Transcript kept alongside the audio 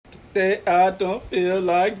that I don't feel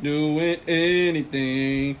like doing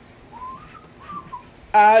anything.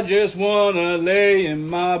 I just wanna lay in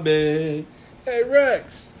my bed. Hey,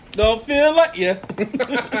 Rex. Don't feel like,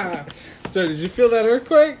 yeah. So, did you feel that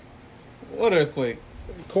earthquake? What earthquake?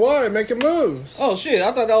 Kawhi making moves. Oh, shit.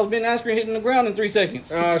 I thought that was Ben Askren hitting the ground in 3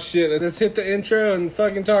 seconds. Oh, shit. Let's hit the intro and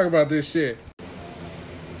fucking talk about this shit.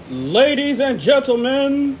 Ladies and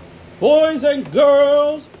gentlemen, boys and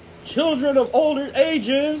girls, children of older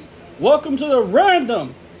ages, welcome to the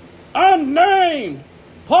Random Unnamed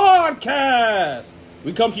Podcast.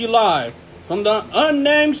 We come to you live from the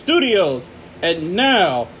Unnamed Studios, and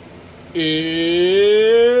now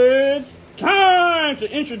it's time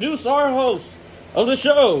to introduce our hosts of the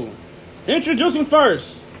show. Introducing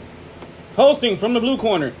first, hosting from the blue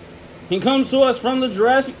corner. He comes to us from the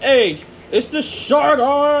Jurassic Age. It's the short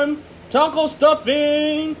arm taco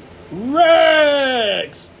stuffing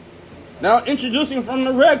Rex. Now introducing from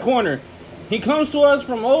the red corner. He comes to us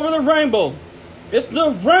from over the rainbow. It's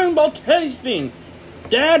the rainbow tasting,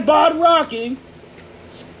 dad bod rocking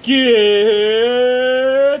Skittles.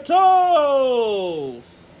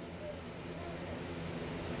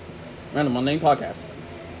 Random Unnamed Podcast.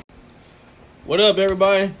 What up,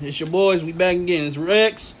 everybody? It's your boys. We back again. It's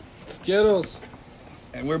Rex. Skittles.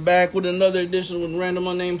 And we're back with another edition with Random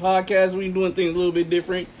Unnamed Podcast. We're doing things a little bit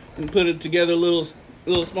different. We put it together a little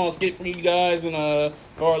small skit for you guys and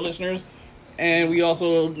for our listeners. And we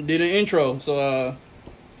also did an intro. So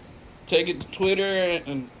take it to Twitter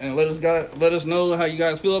and let us know how you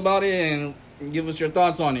guys feel about it and give us your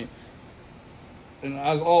thoughts on it. And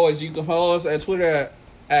as always, you can follow us at Twitter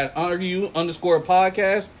at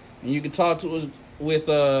 @RU_podcast. And you can talk to us with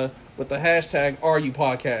the hashtag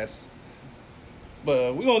RUPodcast.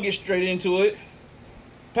 But we're going to get straight into it.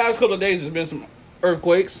 Past couple of days, there's been some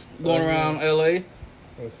earthquakes going around L.A.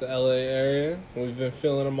 It's the L.A. area. We've been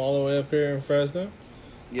feeling them all the way up here in Fresno.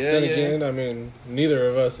 Yeah, Then again, I mean, neither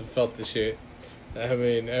of us have felt the shit. I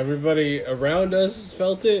mean, everybody around us has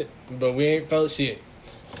felt it, but we ain't felt shit.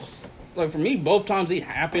 Like, for me, both times it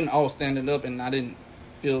happened, I was standing up and I didn't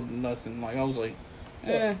feel nothing. Like, I was like,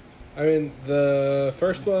 eh. I mean, the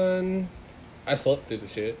first one, I slept through the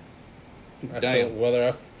shit. Whether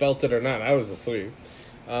I felt it or not, I was asleep.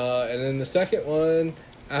 And then the second one,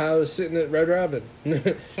 I was sitting at Red Robin.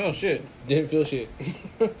 Oh, shit. Didn't feel shit.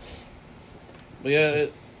 But yeah,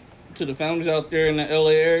 to the families out there in the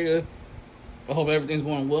LA area, I hope everything's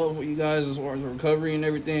going well for you guys as far as recovery and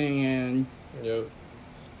everything. And Yo,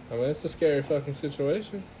 I mean, it's a scary fucking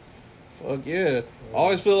situation. Fuck yeah. I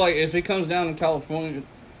always feel like if it comes down to California,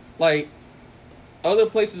 like, other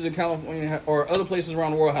places in California or other places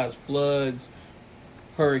around the world has floods,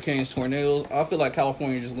 hurricanes, tornadoes. I feel like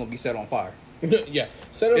California is just gonna be set on fire. Yeah,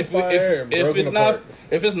 set on fire.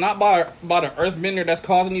 If it's not by the earthbender that's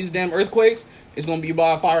causing these damn earthquakes, it's gonna be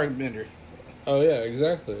by a firebender. Oh yeah,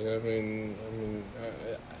 exactly. I mean,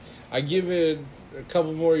 I give it a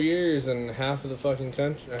couple more years and half of the fucking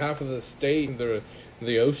country, half of the state, the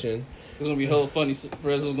ocean. It's gonna be hella funny.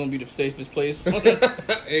 Fresno's gonna be the safest place.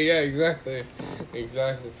 Yeah, exactly. We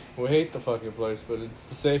hate the fucking place, but it's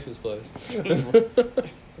the safest place.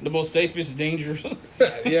 The most safest, dangerous.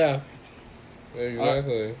 Yeah,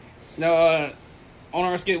 exactly. Now, on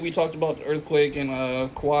our skit, we talked about the earthquake and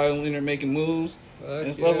Kawhi Leonard making moves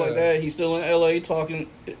and stuff like that. He's still in LA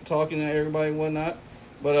talking to everybody and whatnot.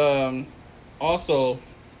 But also,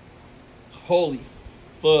 holy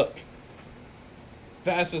fuck.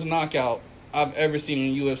 Fastest knockout I've ever seen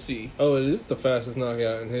in UFC. Oh, it is the fastest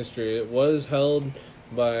knockout in history. It was held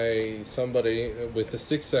by somebody with a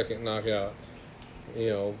 6-second knockout. You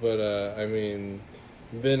know, but I mean,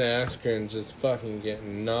 Ben Askren just fucking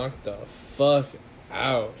getting knocked the fuck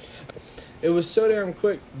out. It was so damn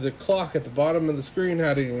quick. The clock at the bottom of the screen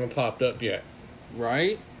hadn't even popped up yet.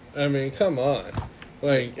 Right? I mean, come on.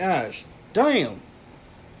 Like, gosh, damn.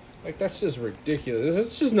 Like, that's just ridiculous.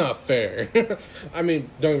 It's just not fair. I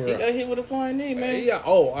mean, don't get me wrong. He got hit with a flying knee, man. Yeah,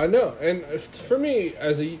 oh, I know. And for me,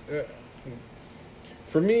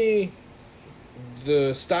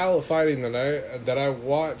 the style of fighting that I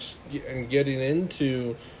watched and getting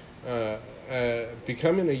into,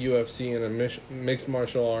 becoming a UFC and a mixed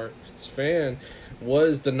martial arts fan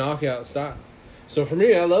was the knockout style. So for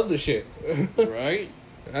me, I love the shit. Right?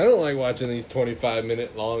 I don't like watching these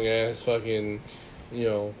 25-minute long ass fucking,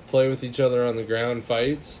 play with each other on the ground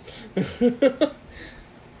fights.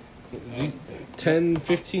 These 10,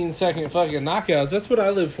 15 second fucking knockouts, that's what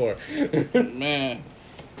I live for. Man.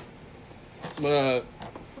 But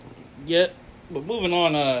moving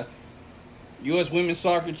on, U.S. women's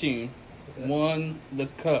soccer team won the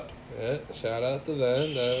cup. Yeah, shout out to them.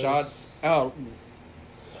 Shots out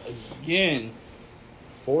Again.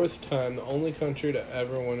 4th time, the only country to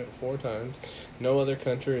ever win it 4 times. No other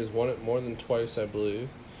country has won it more than twice, I believe.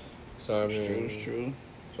 So, I mean... It's true.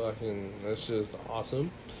 Fucking, that's just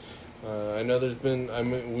awesome. I know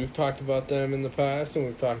we've talked about them in the past, and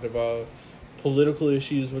we've talked about political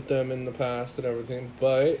issues with them in the past and everything,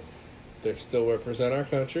 but they still represent our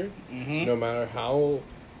country. Mm-hmm. No matter how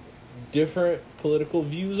different political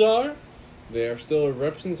views are, they are still a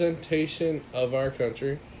representation of our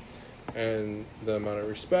country, and the amount of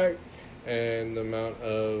respect and the amount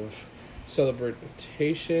of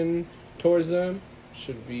celebration towards them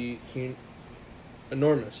should be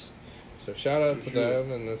enormous. So shout out to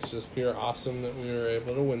them, and it's just pure awesome that we were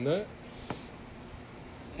able to win that.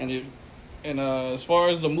 And as far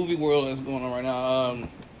as the movie world that's going on right now,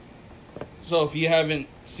 so if you haven't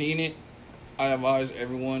seen it, I advise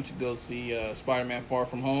everyone to go see Spider-Man: Far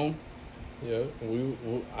From Home. Yeah,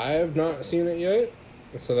 I have not seen it yet,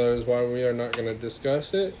 so that is why we are not going to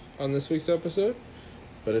discuss it on this week's episode.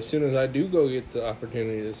 But as soon as I do go get the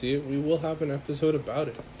opportunity to see it, we will have an episode about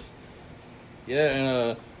it. Yeah,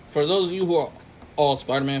 and for those of you who are all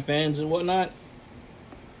Spider-Man fans and whatnot,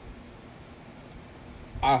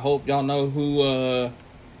 I hope y'all know who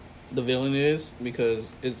the villain is,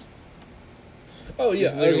 because it's... Oh, yeah,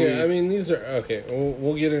 okay, I mean, these are... Okay,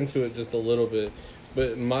 we'll get into it just a little bit,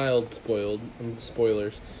 but mild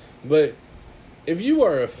spoilers. But if you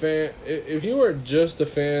are if you are just a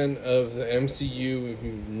fan of the MCU, if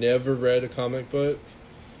you've never read a comic book,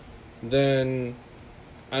 then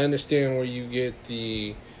I understand where you get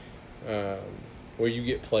where you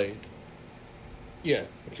get played. Yeah.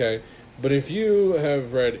 Okay? But if you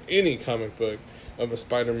have read any comic book of a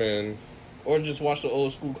Spider-Man... Or just watch the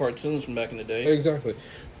old school cartoons from back in the day. Exactly.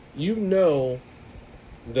 You know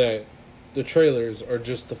that the trailers are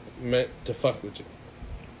just meant to fuck with you.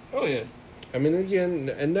 Oh, yeah. I mean,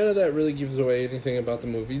 again, and none of that really gives away anything about the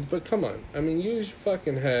movies, but come on. I mean, use your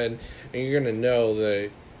fucking head, and you're going to know that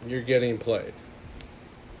you're getting played.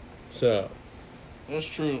 So. That's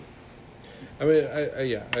true. I mean,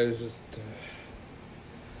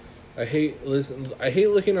 I hate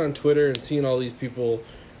looking on Twitter and seeing all these people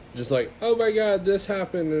just like, oh my god, this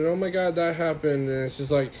happened, and oh my god, that happened, and it's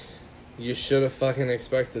just like, you should have fucking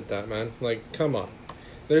expected that, man. Like, come on.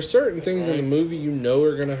 There's certain things in the movie you know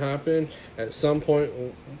are going to happen at some point,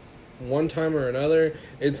 one time or another,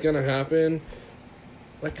 it's going to happen.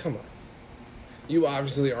 Like, come on. You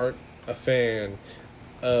obviously aren't a fan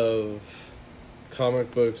of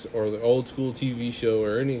comic books or the old school TV show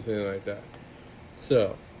or anything like that.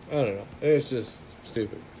 So, I don't know. It's just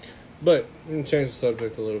stupid. But, I'm going to change the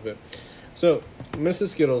subject a little bit. So, Mrs.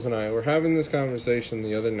 Skittles and I were having this conversation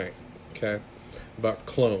the other night, okay, about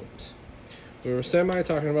clones. We were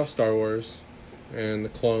talking about Star Wars and the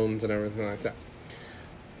clones and everything like that.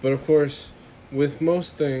 But, of course, with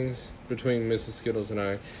most things between Mrs. Skittles and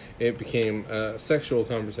I, it became a sexual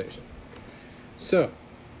conversation. So,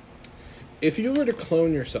 if you were to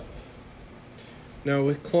clone yourself, now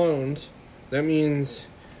with clones, that means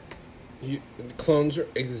the clones are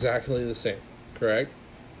exactly the same, correct?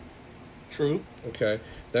 True. Okay.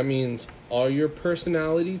 That means all your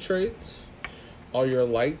personality traits, all your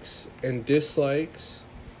likes and dislikes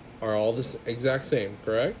are all the exact same,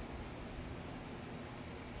 correct?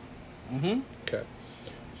 Mm-hmm. Okay.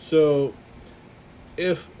 So,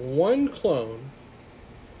 if one clone,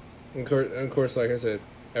 and of course, like I said,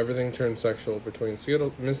 everything turned sexual between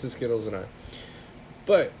Mrs. Skittles and I.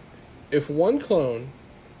 But, if one clone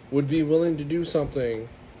would be willing to do something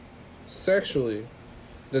sexually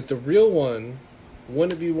that the real one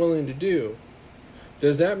wouldn't be willing to do,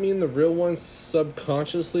 does that mean the real one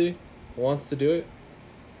subconsciously wants to do it?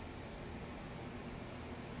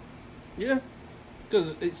 Yeah.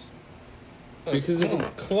 Because it's... Because if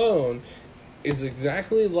a clone is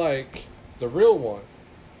exactly like the real one,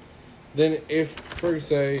 then if, for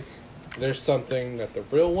say, there's something that the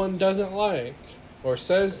real one doesn't like, or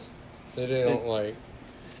says that they don't like,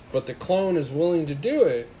 but the clone is willing to do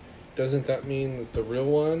it, doesn't that mean that the real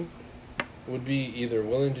one would be either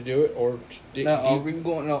willing to do it or... Now, are we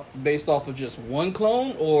going based off of just one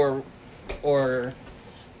clone or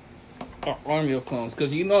an army of clones?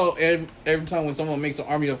 Because you know, every time when someone makes an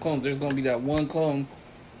army of clones, there's going to be that one clone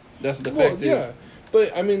that's defective. Well, yeah,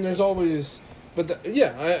 but I mean, there's always... But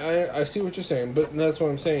I see what you're saying, but that's what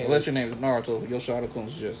I'm saying. Unless your name is Naruto, your shadow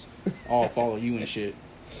clones just all follow you and shit.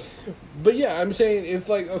 But yeah, I'm saying if,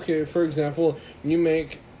 like, okay, for example, you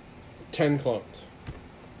make 10 clones,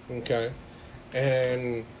 okay,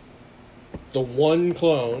 and the one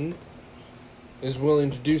clone is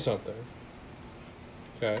willing to do something,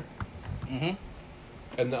 okay, Mm-hmm.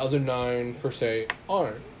 and the other 9, for say,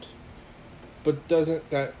 aren't, But doesn't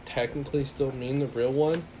that technically still mean the real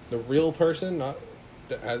one? The real person, not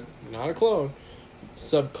a clone,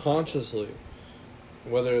 subconsciously,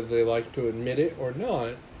 whether they like to admit it or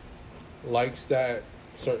not, likes that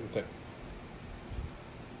certain thing.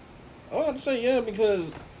 I would say yeah,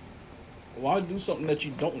 because why do something that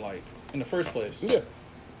you don't like in the first place? Yeah.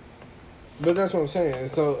 But that's what I'm saying.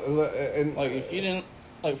 So, and like if you didn't,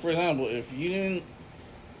 like for example, if you didn't,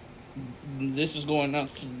 this is going out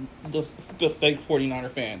to the fake 49er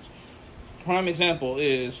fans. Prime example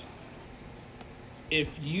is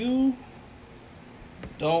if you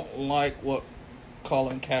don't like what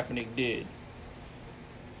Colin Kaepernick did,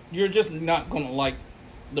 you're just not gonna like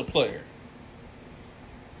the player.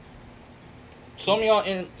 Some of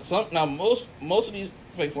y'all now most of these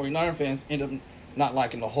fake 49er fans end up not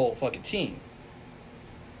liking the whole fucking team.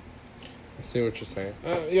 I see what you're saying.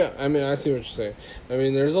 Yeah, I mean, I see what you're saying. I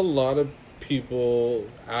mean, there's a lot of people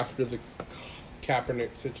after the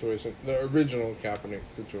Kaepernick situation, the original Kaepernick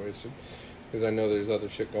situation, because I know there's other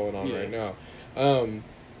shit going on right now.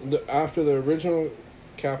 After the original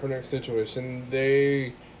Kaepernick situation,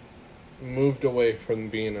 they moved away from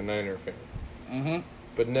being a Niner fan. Mm-hmm.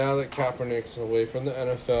 But now that Kaepernick's away from the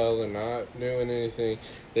NFL, they're not doing anything,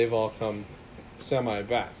 they've all come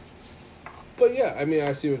semi-back. But yeah, I mean,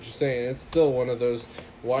 I see what you're saying. It's still one of those,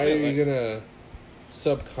 why are you going to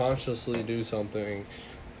subconsciously do something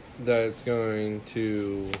that's going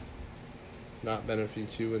to not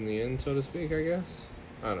benefit you in the end, so to speak, I guess?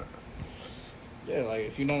 I don't know. Yeah, like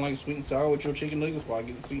if you don't like sweet and sour with your chicken nuggets, why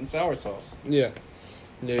get the sweet and sour sauce? Yeah.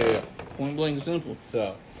 Point blank and simple.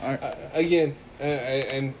 So, right. Again,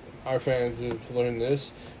 and our fans have learned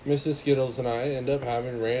this, Mrs. Skittles and I end up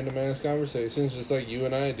having random-ass conversations just like you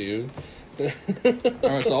and I do.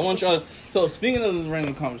 Alright, so I want y'all... So, speaking of those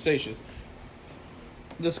random conversations,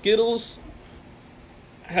 the Skittles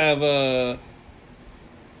have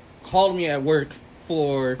called me at work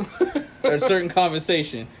for a certain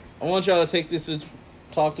conversation. I want y'all to take this to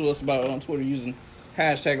talk to us about it on Twitter using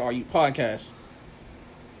 #RUPodcast.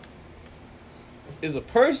 Is a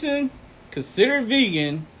person considered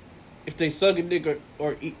vegan if they suck a dick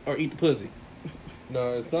or eat the pussy?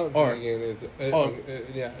 No, it's not vegan. It's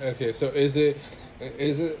yeah. Okay, so is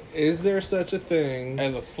there such a thing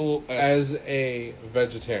as a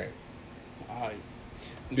vegetarian?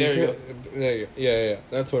 There you go. There you go. Yeah.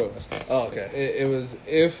 That's what it was. Oh, okay. It was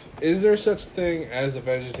is there such a thing as a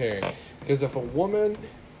vegetarian? Because if a woman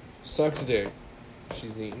sucks dick,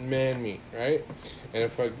 she's eating man meat, right? And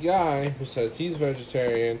if a guy who says he's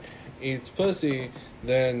vegetarian eats pussy,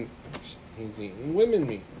 then he's eating woman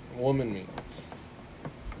meat.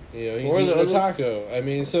 You know, he's eating a taco. I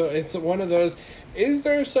mean, so it's one of those. Is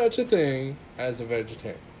there such a thing as a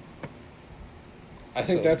vegetarian? I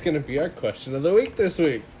think that's going to be our question of the week this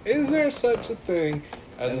week. Is there such a thing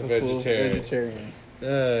as a vegetarian?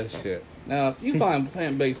 Shit. Now, if you find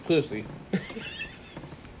plant-based pussy,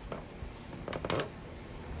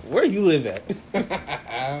 where you live at?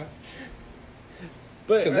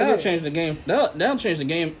 But that'll change the game. That'll change the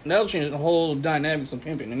game. That'll change the whole dynamics of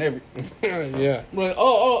pimping and everything. Yeah. Like,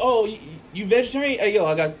 you vegetarian? Hey, yo,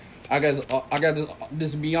 I got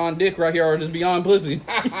this Beyond Dick right here, or this Beyond Pussy. You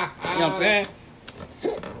know what I'm saying?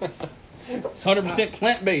 100%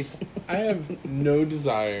 plant-based. I have no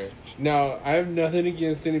desire. Now, I have nothing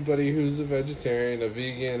against anybody who's a vegetarian, a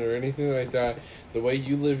vegan, or anything like that. The way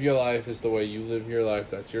you live your life is the way you live your life.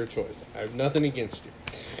 That's your choice. I have nothing against you.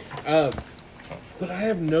 But I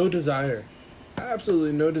have no desire,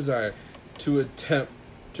 absolutely no desire, to attempt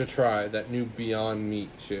to try that new Beyond Meat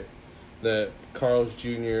shit. That Carl's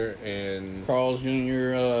Jr.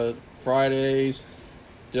 Fridays,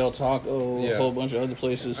 Del Taco, a whole bunch of other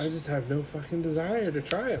places. I just have no fucking desire to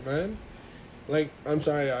try it, man. Like, I'm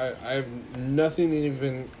sorry, I have nothing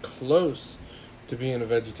even close to being a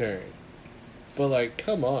vegetarian. But, like,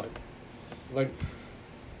 come on. Like,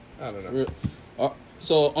 I don't know.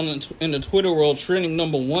 So, in the Twitter world, trending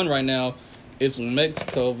number 1 right now is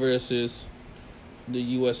Mexico versus the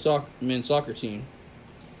U.S. men's soccer team.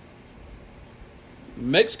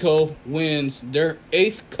 Mexico wins their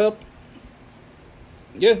 8th cup.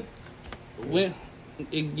 Yeah.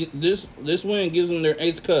 This win gives them their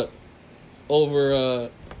 8th cup over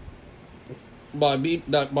by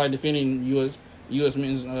defending U.S.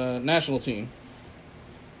 men's national team.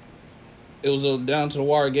 It was a down to the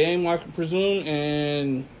wire game, I presume,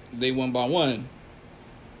 and they won by 1.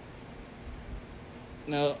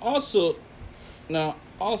 Now, also,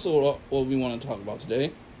 what we want to talk about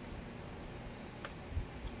today.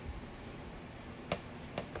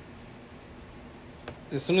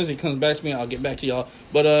 As soon as he comes back to me, I'll get back to y'all.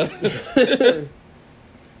 But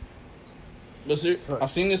I've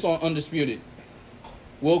seen this on Undisputed.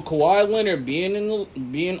 Will Kawhi Leonard being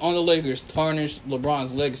on the Lakers tarnish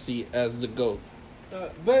LeBron's legacy as the GOAT?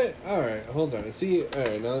 But all right, hold on. See, all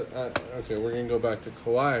right, now, okay, we're gonna go back to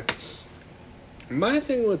Kawhi. My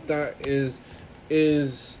thing with that is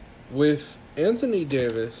with Anthony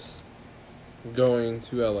Davis going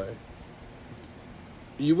to LA,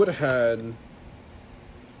 you would have had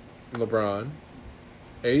LeBron,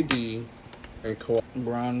 AD, and Kawhi.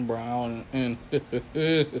 Brown, and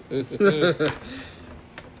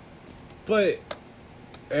But,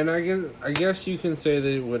 and I guess you can say that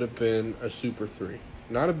it would have been a super three,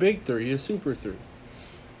 not a big three, a super three.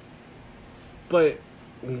 But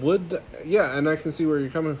yeah, and I can see where you're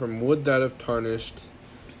coming from. Would that have tarnished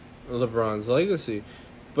LeBron's legacy?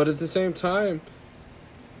 But at the same time,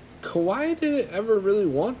 Kawhi didn't ever really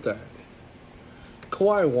want that.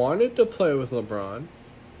 Kawhi wanted to play with LeBron,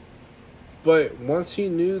 but once he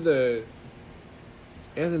knew that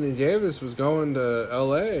Anthony Davis was going to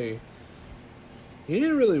LA, he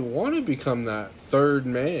didn't really want to become that third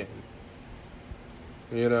man.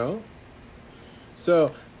 You know?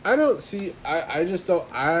 So, I don't see... I just don't...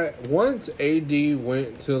 Once AD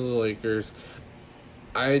went to the Lakers,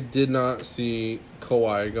 I did not see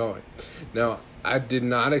Kawhi going. Now, I did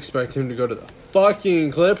not expect him to go to the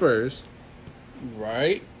fucking Clippers.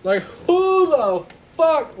 right. Like, who the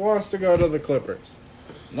fuck wants to go to the Clippers?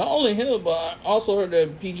 Not only him, but I also heard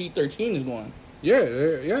that PG-13 is going.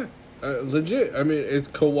 Yeah. Legit. I mean, it's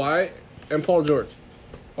Kawhi and Paul George.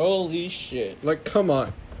 Holy shit. Like, come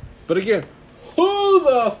on. But again, who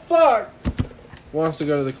the fuck wants to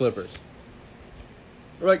go to the Clippers?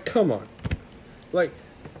 Like, come on. Like,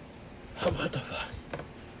 what the fuck?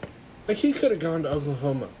 Like, he could have gone to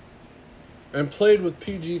Oklahoma and played with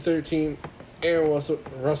PG-13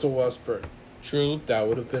 and Russell Westbrook. True. That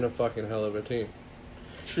would have been a fucking hell of a team.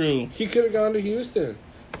 True. He could have gone to Houston,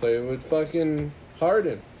 played with fucking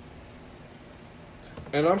Harden.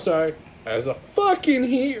 And I'm sorry, as a fucking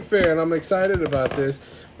Heat fan, I'm excited about this,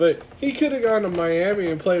 but he could have gone to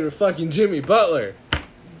Miami and played with fucking Jimmy Butler.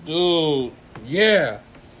 Dude. Yeah.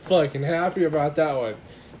 Fucking happy about that one.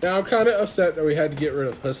 Now, I'm kind of upset that we had to get rid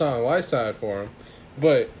of Hassan Whiteside for him,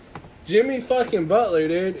 but Jimmy fucking Butler,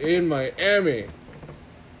 dude, in Miami.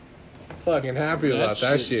 Fucking happy about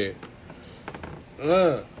that shit.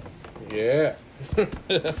 Yeah.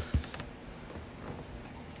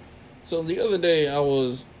 So the other day I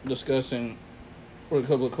was discussing with a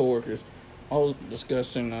couple of coworkers. I was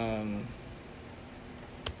discussing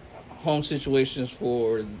home situations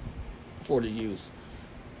for the youth,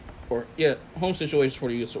 home situations for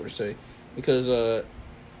the youth, so to say, because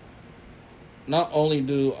not only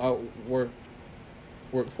do I work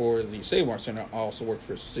for the Save Mart Center, I also work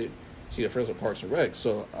for Cedar Fresno Parks and Rec.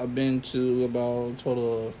 So I've been to about a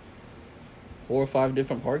total of 4 or 5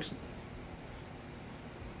 different parks.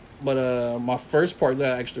 But my first park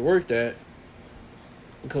that I actually worked at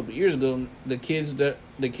a couple of years ago, the kids that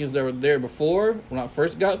were there before when I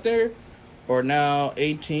first got there are now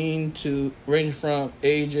 18 to ranging from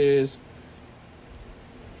ages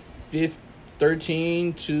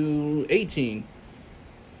 13 to 18.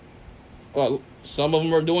 Well, some of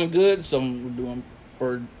them are doing good, some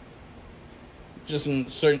are just in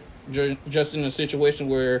a situation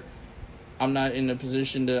where I'm not in a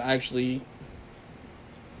position to actually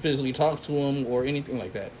physically talk to them or anything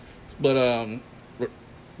like that. But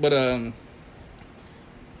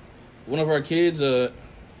one of our kids,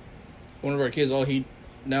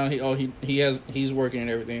 he's working and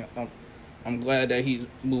everything. I'm glad that he's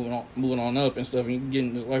moving on up and stuff and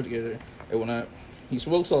getting his life together and whatnot. He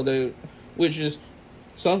smokes all day, which is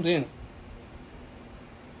something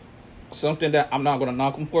that I'm not gonna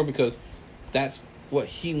knock him for, because that's what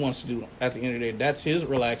he wants to do at the end of the day. That's his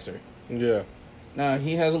relaxer. Yeah. Now,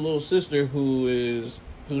 he has a little sister who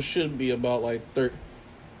should be about like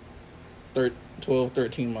 12,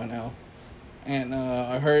 13 by now. And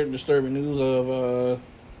I heard disturbing news of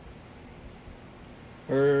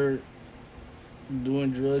her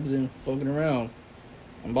doing drugs and fucking around.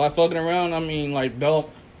 And by fucking around, I mean like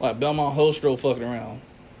Belmont Hostro fucking around.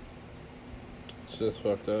 It's just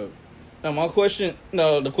fucked up. Now, the question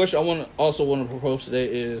I want to propose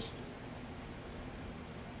today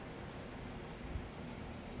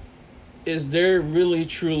is there really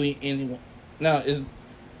truly anyone? Now,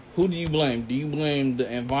 who do you blame? Do you blame the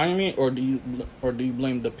environment, or do you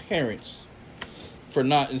blame the parents for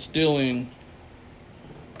not instilling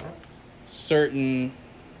certain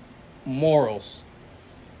morals?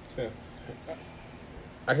 Yeah.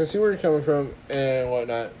 I can see where you're coming from and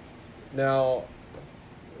whatnot. Now,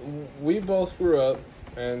 we both grew up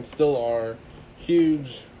and still are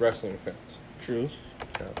huge wrestling fans. True.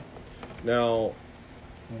 Yeah. Now,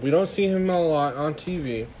 we don't see him a lot on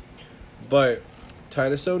TV, but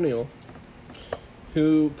Titus O'Neil,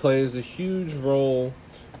 who plays a huge role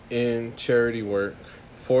in charity work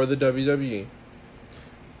for the WWE,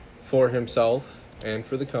 for himself and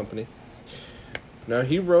for the company. Now,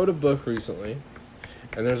 he wrote a book recently,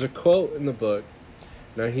 and there's a quote in the book.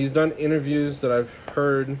 Now, he's done interviews that I've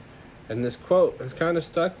heard, and this quote has kind of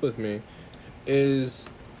stuck with me, is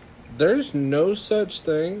there's no such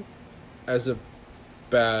thing as a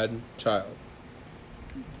bad child.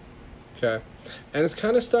 Okay? And it's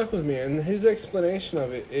kind of stuck with me, and his explanation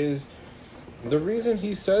of it is, the reason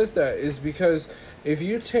he says that is because if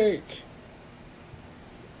you take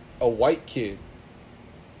a white kid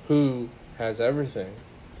who has everything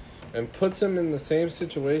and puts him in the same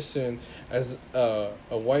situation as a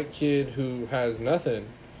white kid who has nothing,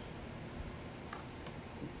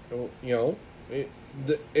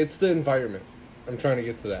 it's the environment. I'm trying to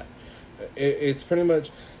get to that. It's pretty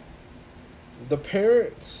much the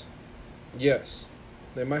parents, yes,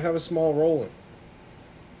 they might have a small role in it,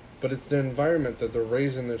 but it's the environment that they're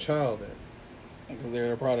raising their child in. Because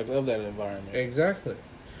they're a product of that environment. Exactly.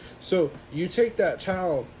 So you take that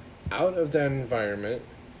child out of that environment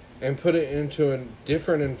and put it into a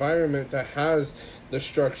different environment that has the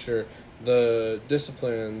structure, the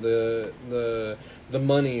discipline, the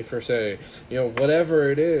money, for say,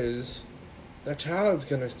 whatever it is, that child's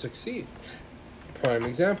going to succeed. Prime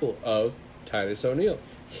example of Titus O'Neil.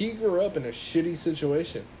 He grew up in a shitty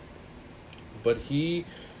situation, but he,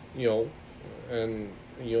 or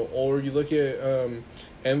you look at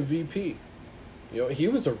MVP. He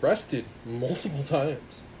was arrested multiple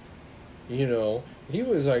times. He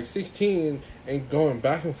was like 16 and going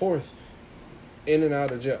back and forth in and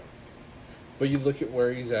out of jail. But you look at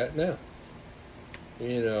where he's at now.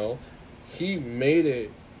 He made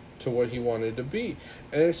it to what he wanted to be.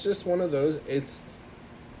 And it's just one of those,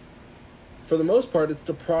 for the most part, it's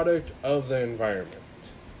the product of the environment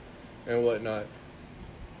and whatnot.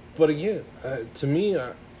 But again, to me,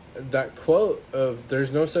 that quote of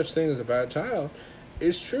there's no such thing as a bad child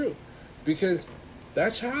is true. Because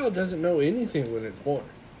that child doesn't know anything when it's born.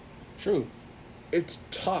 True. It's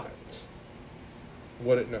taught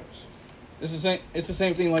what it knows. It's the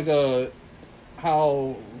same thing like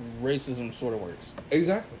how racism sort of works.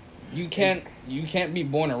 Exactly. You can't be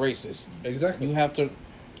born a racist. Exactly. You have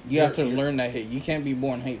to learn that hate. You can't be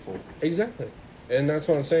born hateful. Exactly. And that's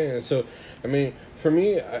what I'm saying. And so, I mean, for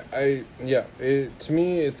me, to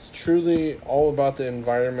me, it's truly all about the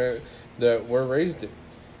environment that we're raised in.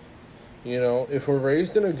 If we're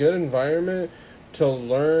raised in a good environment to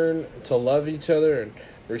learn to love each other and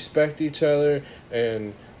respect each other,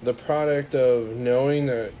 and the product of knowing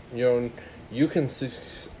that, you can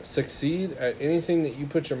succeed at anything that you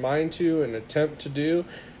put your mind to and attempt to do,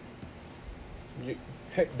 you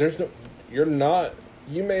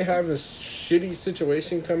may have a shitty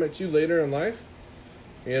situation come at you later in life,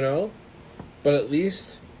 but at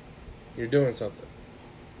least you're doing something.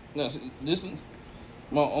 No,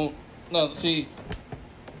 see,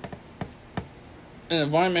 an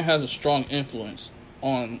environment has a strong influence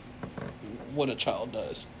on what a child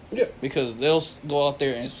does. Yeah. Because they'll go out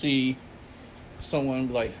there and see someone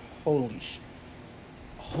be like, holy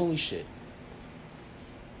shit.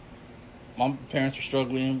 My parents are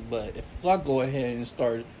struggling, but if I go ahead and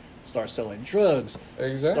start selling drugs,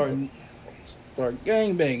 exactly, start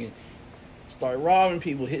gangbanging, start robbing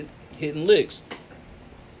people, hitting licks,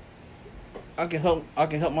 I can help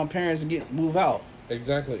my parents move out.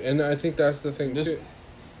 Exactly, and I think that's the thing too.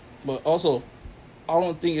 But also, I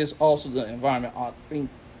don't think it's also the environment. I think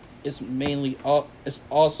it's mainly it's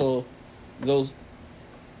also those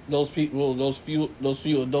people, those few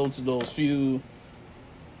adults, those few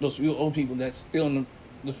old people that's still in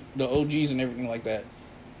the OGs and everything like that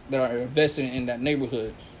are invested in that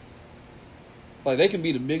neighborhood. Like, they could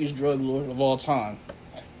be the biggest drug lord of all time,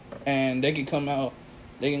 and they can come out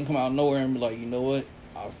of nowhere and be like, you know what,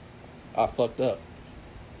 I fucked up.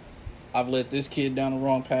 I've let this kid down the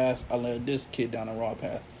wrong path. I let this kid down the wrong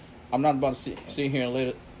path. I'm not about to sit here and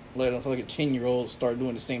let a fucking 10-year-old start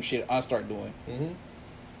doing the same shit I start doing. Mm-hmm.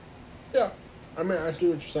 Yeah, I mean, I see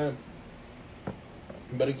what you're saying.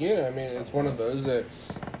 But again, I mean, it's one of those that,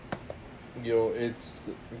 it's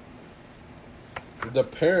the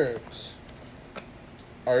parents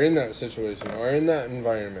are in that situation, are in that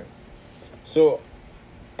environment. So,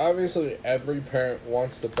 obviously, every parent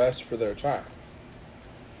wants the best for their child.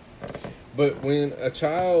 But when a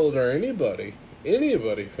child, or anybody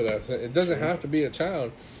for that, it doesn't have to be a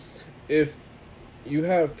child, if you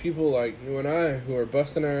have people like you and I who are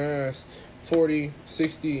busting our ass 40,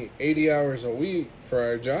 60, 80 hours a week for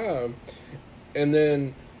our job, and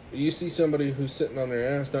then you see somebody who's sitting on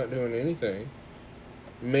their ass not doing anything,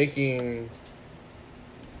 making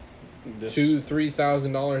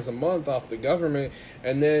 $2,000-$3,000 a month off the government,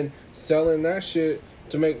 and then selling that shit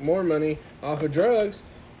to make more money off of drugs.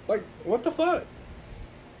 Like, what the fuck?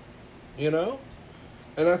 You know?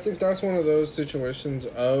 And I think that's one of those situations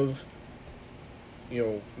of, you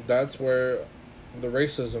know, that's where the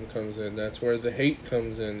racism comes in. That's where the hate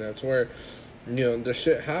comes in. That's where, you know, the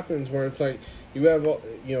shit happens where it's like, you have,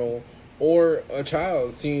 you know, or a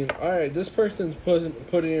child seeing, all right, this person's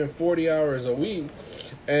putting in 40 hours a week,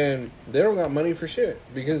 and they don't got money for shit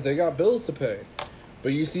because they got bills to pay.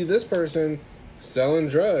 But you see this person selling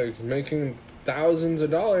drugs, making thousands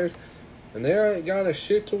of dollars, and they ain't got a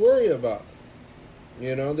shit to worry about.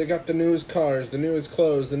 You know, they got the newest cars, the newest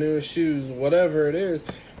clothes, the newest shoes, whatever it is.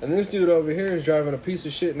 And this dude over here is driving a piece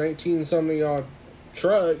of shit 19-something-odd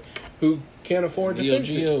truck who can't afford to fix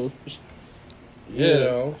it. Yeah. You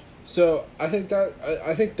know? So I think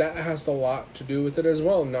that has a lot to do with it as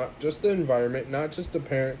well. Not just the environment, not just the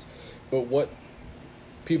parents, but what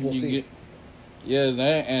people see.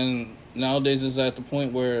 That, and nowadays it's at the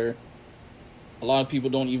point where a lot of people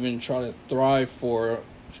don't even try to thrive for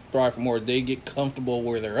more. They get comfortable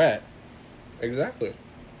where they're at. Exactly.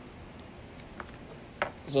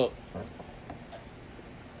 So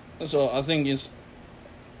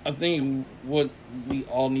I think what we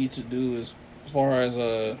all need to do is, as far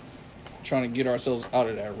as trying to get ourselves out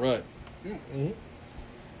of that rut,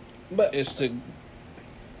 but it's to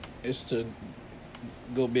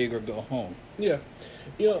go big or go home. Yeah,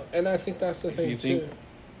 you know, and I think that's the thing too.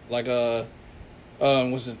 Like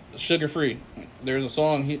was it Sugar Free? There's a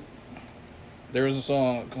song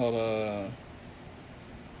called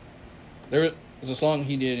there was a song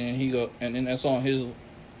he did, and in that song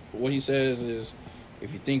what he says is,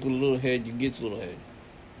 if you think with a little head, you get a little head.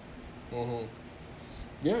 Mm-hmm.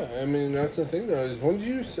 Yeah, I mean, that's the thing, though, is once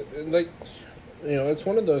you, like, you know, it's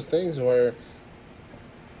one of those things where,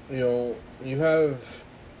 you know, you have,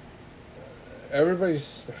 everybody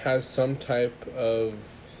has some type of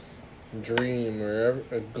dream or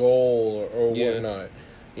a goal or whatnot,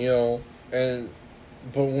 you know,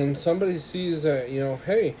 but when somebody sees that, you know,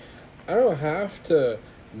 hey, I don't have to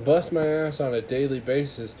bust my ass on a daily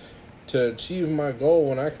basis to achieve my goal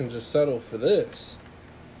when I can just settle for this,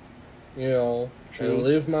 you know, and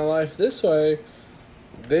live my life this way,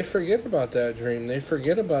 they forget about that dream. They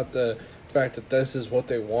forget about the fact that this is what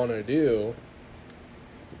they want to do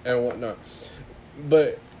and whatnot.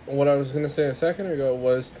 But what I was going to say a second ago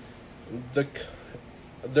was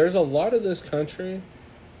there's a lot of this country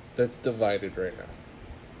that's divided right now.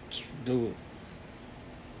 Dude.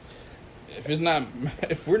 This is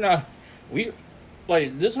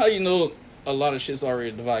how you know a lot of shit's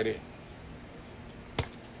already divided.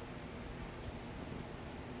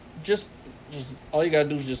 Just all you gotta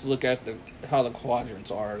do is just look at how the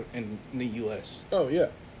quadrants are in the U.S. Oh yeah,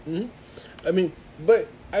 mm-hmm. I mean, but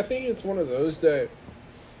I think it's one of those that.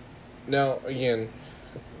 Now again,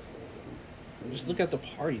 just look at the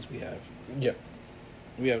parties we have. Yeah,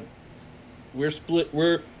 we're split.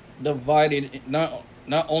 We're divided not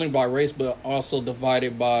only by race, but also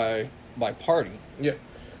divided by party. Yeah,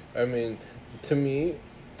 I mean, to me,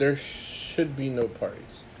 there should be no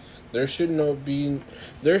parties. There should be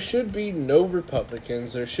no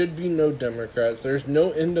Republicans. There should be no Democrats. There's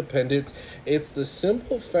no independents. It's the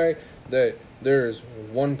simple fact that there is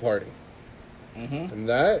one party. Mm-hmm. And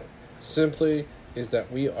that simply is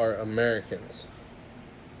that we are Americans.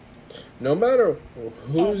 No matter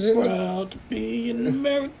who's I'm proud to be an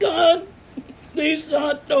American. Please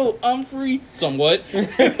not know I'm free. Somewhat.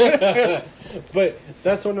 But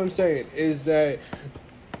that's what I'm saying, is that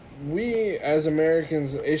we, as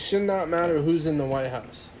Americans, it should not matter who's in the White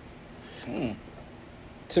House.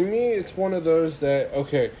 To me, it's one of those that,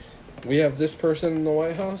 okay, we have this person in the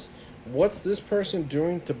White House. What's this person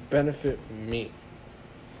doing to benefit me?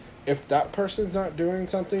 If that person's not doing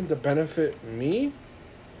something to benefit me,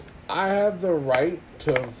 I have the right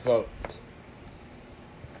to vote.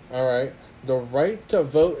 Alright? The right to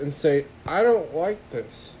vote and say, I don't like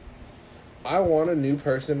this. I want a new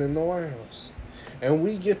person in the White House. And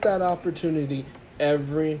we get that opportunity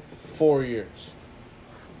every 4 years.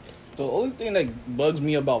 The only thing that bugs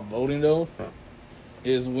me about voting, though,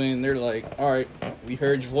 is when they're like, all right, we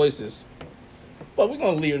heard your voices, but we're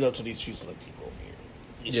going to leave it up to these few select people over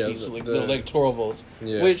here. The electoral votes.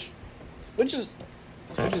 Yeah. Which is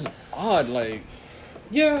odd, like.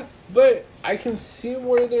 Yeah, but I can see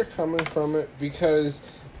where they're coming from it, because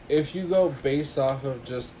if you go based off of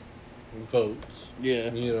just votes.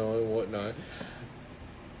 Yeah. You know, and whatnot.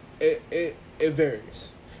 It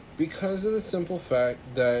varies. Because of the simple fact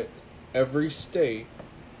that every state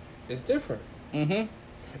is different. Mm-hmm.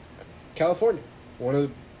 California, one of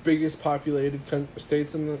the biggest populated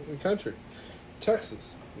states in the country.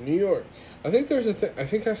 Texas, New York. I think there's a I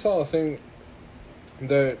think I saw a thing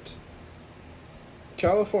that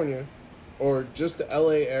California, or just the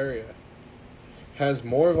LA area, has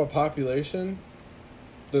more of a population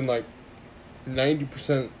than like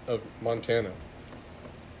 90% of Montana.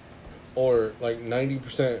 Or like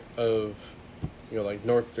 90% of, you know, like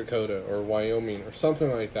North Dakota or Wyoming or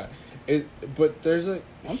something like that. But there's a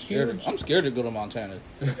I'm scared to go to Montana.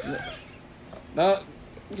 Not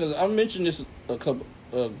because I mentioned this a couple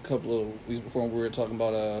of weeks before when we were talking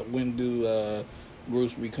about when do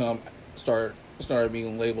groups started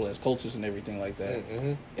being labeled as cultists and everything like that.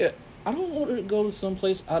 Mm-hmm. Yeah, I don't want to go to some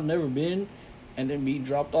place I've never been and then be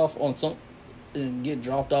dropped off on and get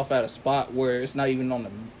dropped off at a spot where it's not even on the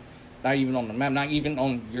map, not even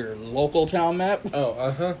on your local town map. Oh,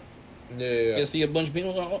 uh-huh. Yeah. You see a bunch of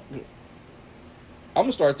people. I'm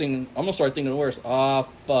gonna start thinking the worst. Ah,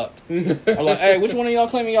 fuck. I'm like, hey, which one of y'all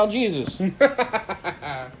claiming y'all Jesus?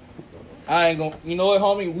 I ain't gonna. You know what,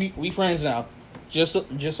 homie? We friends now. Just so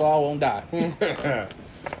I won't die.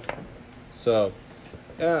 So,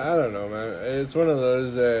 yeah, I don't know, man. It's one of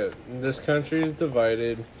those that this country is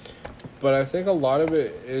divided, but I think a lot of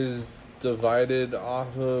it is divided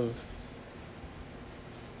off of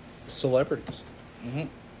celebrities. Mm-hmm.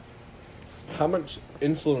 How much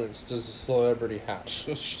influence does a celebrity have?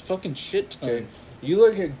 Fucking shit ton. Okay, you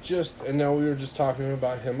look at and now we were just talking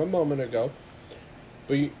about him a moment ago,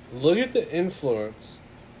 but you look at the influence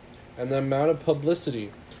and the amount of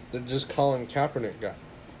publicity that just Colin Kaepernick got,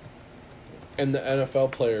 and the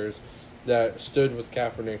NFL players that stood with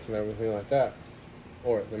Kaepernick and everything like that,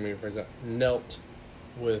 or let me rephrase that, knelt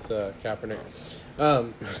with Kaepernick.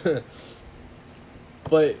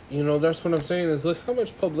 But, you know, that's what I'm saying is look how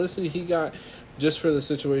much publicity he got just for the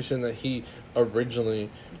situation that he originally,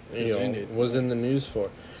 was in the news for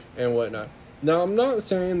and whatnot. Now, I'm not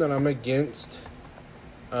saying that I'm against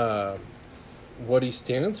what he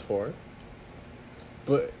stands for,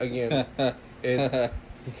 but again, it's...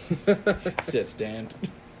 Said stand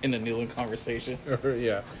in a kneeling conversation.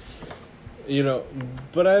 Yeah. You know,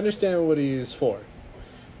 but I understand what he is for.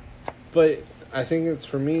 But I think it's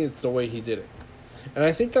the way he did it. And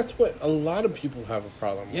I think that's what a lot of people have a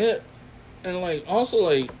problem with. Yeah. And, like, also,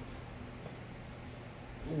 like,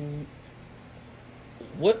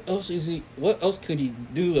 what else could he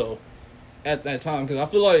do, though, at that time? Because I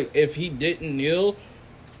feel like if he didn't kneel,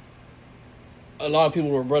 a lot of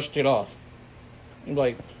people would brushed it off.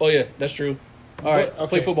 Like, oh, yeah, that's true. All right, okay.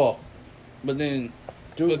 Play football. But then...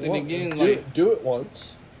 Do it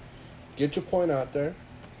once. Get your point out there.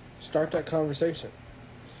 Start that conversation.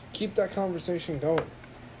 Keep that conversation going.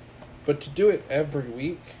 But to do it every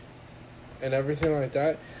week and everything like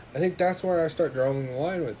that, I think that's where I start drawing the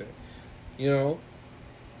line with it. You know?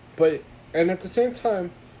 And at the same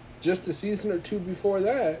time, just a season or two before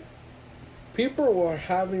that, people were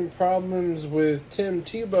having problems with Tim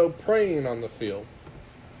Tebow praying on the field.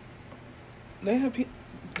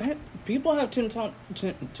 People have Tim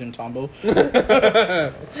Tombo.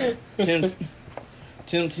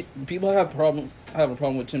 People have a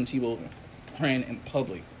problem with Tim Tebow praying in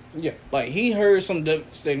public. Yeah. Like, he heard some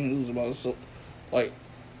devastating news about it, so, like,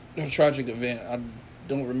 a tragic event. I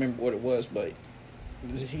don't remember what it was, but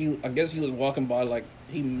I guess he was walking by, like,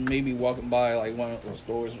 one of the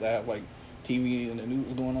stores that have, like, TV and the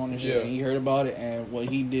news going on and shit, and he heard about it, and what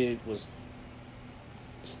he did was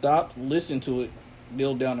stop, listen to it,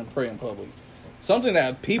 kneel down and pray in public. Something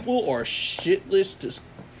that people are scared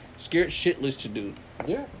shitless to do.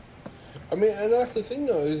 Yeah. I mean, and that's the thing,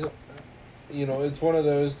 though, is, you know, it's one of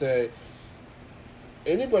those that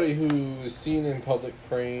anybody who is seen in public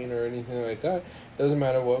praying or anything like that, doesn't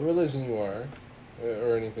matter what religion you are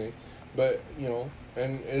or anything, but, you know,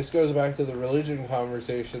 and this goes back to the religion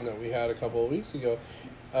conversation that we had a couple of weeks ago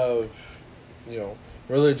of, you know,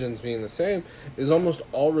 religions being the same, is almost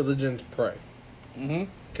all religions pray. Mm-hmm.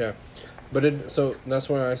 Okay. But so that's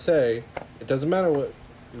why I say it doesn't matter what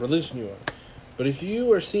religion you are. But if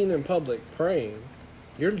you are seen in public praying,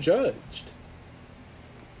 you're judged.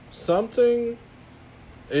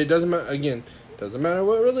 It doesn't matter, again, doesn't matter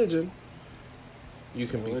what religion. You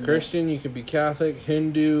can be Christian, you can be Catholic,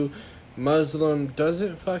 Hindu, Muslim,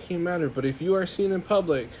 doesn't fucking matter. But if you are seen in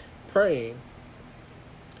public praying,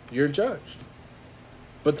 you're judged.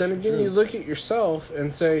 But then again, you look at yourself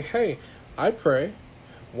and say, hey, I pray.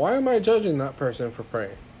 Why am I judging that person for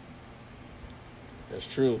praying? That's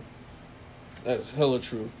true. That is hella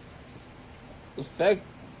true. The fact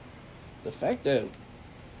that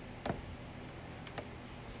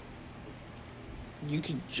you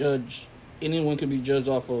can judge, anyone can be judged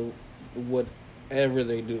off of whatever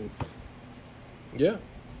they do. Yeah.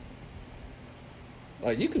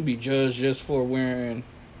 Like, you can be judged just for wearing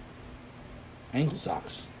ankle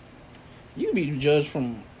socks. You can be judged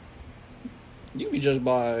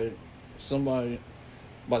by somebody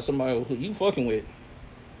who you fucking with.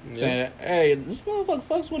 Yeah. Saying, hey, this motherfucker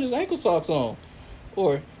fucks with his ankle socks on.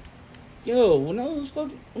 Or, yo, when I was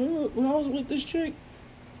with this chick,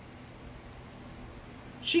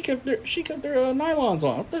 she kept her nylons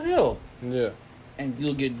on. What the hell? Yeah. And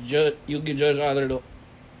you'll get judged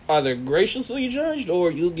either graciously judged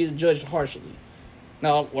or you'll get judged harshly.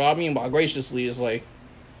 Now, what I mean by graciously is like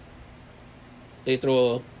they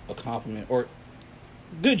throw a compliment or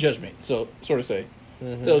good judgment, so sort of say.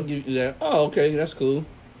 Mm-hmm. They'll give you that. Oh, okay, that's cool.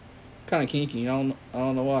 Kind of kinky. I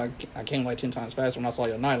don't know why I came like 10 times faster when I saw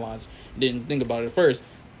your nylons. Didn't think about it at first.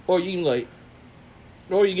 Or you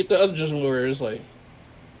get the other judgment where it's like,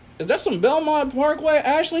 is that some Belmont Parkway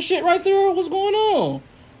Ashland shit right there? What's going on?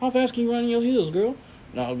 How fast can you run in your heels, girl?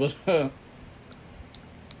 No, but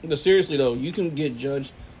seriously though, you can get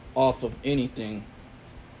judged off of anything.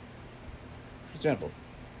 For example,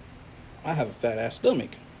 I have a fat ass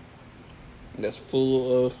stomach that's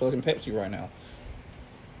full of fucking Pepsi right now.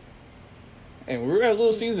 And we were at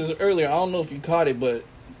Little Caesars earlier. I don't know if you caught it, but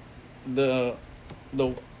the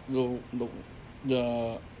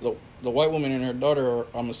white woman and her daughter,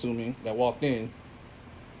 I'm assuming, that walked in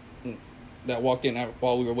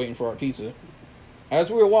while we were waiting for our pizza. As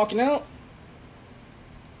we were walking out,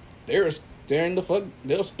 they were staring me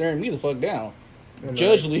the fuck down,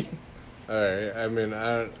 judgely. All right. I mean,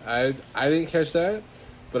 I didn't catch that,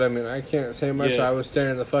 but I mean, I can't say much. Yeah. I was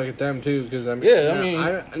staring the fuck at them too, because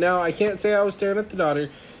I can't say I was staring at the daughter,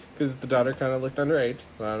 because the daughter kind of looked underage.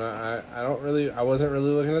 I wasn't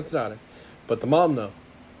really looking at the daughter, but the mom though.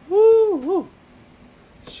 Woo.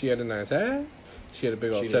 She had a nice ass. She had a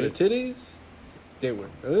big old set of titties. They were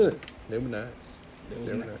nice. They were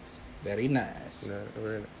nice. Very nice. No,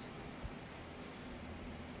 very nice.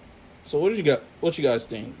 So what you guys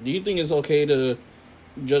think? Do you think it's okay to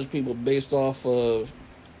judge people based off of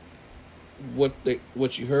what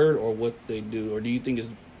you heard or what they do, or do you think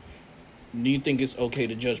it's okay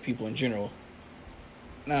to judge people in general?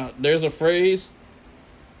 Now, there's a phrase,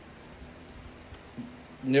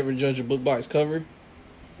 never judge a book by its cover.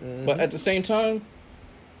 Mm-hmm. But at the same time,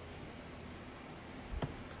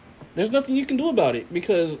 there's nothing you can do about it,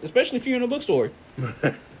 because especially if you're in a bookstore,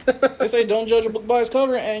 they say don't judge a book by its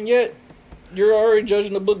cover, and yet you're already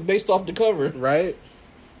judging the book based off the cover, right?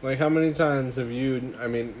 Like, how many times have you? I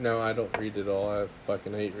mean, no, I don't read it all. I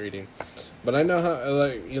fucking hate reading, but I know how.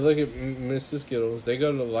 Like, you look at Mrs. Skittles. They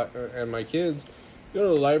go to and my kids go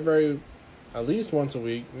to the library at least once a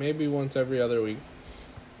week, maybe once every other week.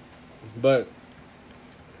 But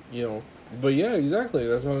yeah, exactly.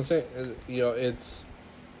 That's what I'm saying. It's.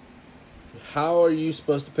 How are you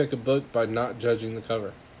supposed to pick a book by not judging the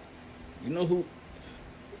cover?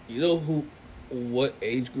 What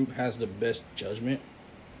age group has the best judgment?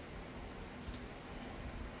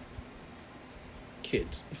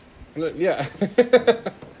 Kids. Yeah.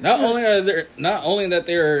 Not only that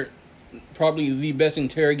they're probably the best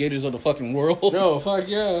interrogators of the fucking world. No, fuck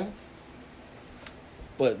yeah.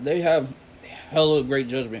 But they have hella great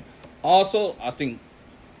judgment. Also, I think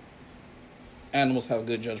animals have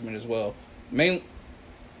good judgment as well. And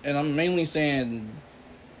I'm mainly saying,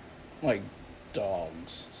 like,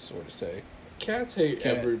 dogs, sort of say. Cats hate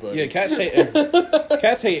everybody. Yeah, cats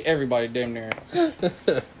hate everybody, damn near.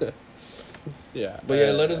 Yeah. But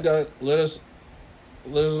yeah, let us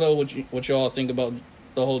know what y'all think about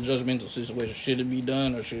the whole judgmental situation. Should it be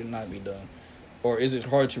done or should it not be done, or is it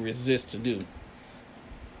hard to resist to do?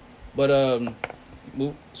 But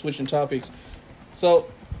switching topics. So,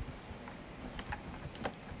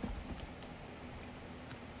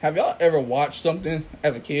 have y'all ever watched something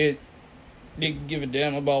as a kid, didn't give a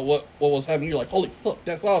damn about what was happening? You're like, holy fuck,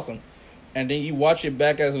 that's awesome. And then you watch it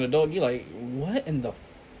back as an adult, and you're like, what in the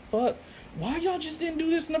fuck? Why y'all just didn't do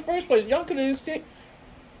this in the first place? Y'all could have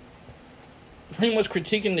pretty much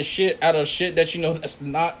critiquing the shit out of shit that you know that's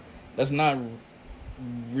not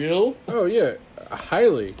real. Oh yeah,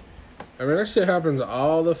 highly. I mean, that shit happens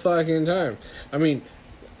all the fucking time. I mean,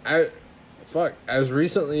 as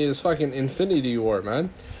recently as fucking Infinity War,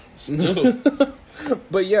 man.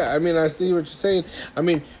 But yeah, I mean, I see what you're saying. I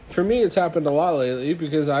mean, for me, it's happened a lot lately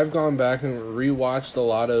because I've gone back and rewatched a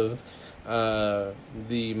lot of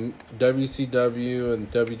the WCW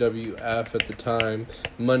and WWF at the time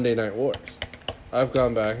Monday Night Wars. I've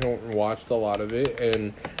gone back and watched a lot of it,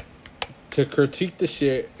 and to critique the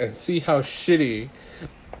shit and see how shitty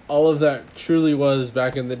all of that truly was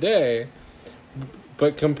back in the day,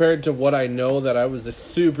 but compared to what I know that I was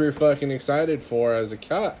super fucking excited for as a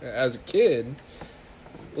kid,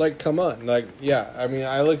 like, come on, like, yeah, I mean,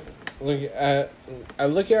 I look at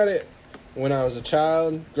it when I was a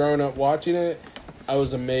child, growing up watching it, I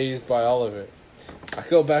was amazed by all of it. I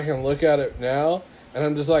go back and look at it now, and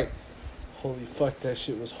I'm just like, holy fuck, that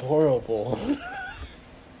shit was horrible.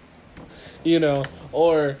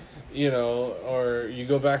 Or you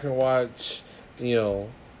go back and watch,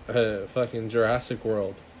 fucking Jurassic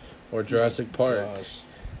World or Jurassic Park. Gosh.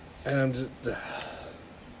 And I'm just,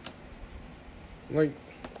 like,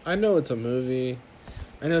 I know it's a movie.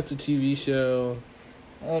 I know it's a TV show.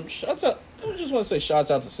 Shouts out. I just want to say shouts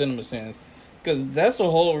out to Cinema Sins, because that's the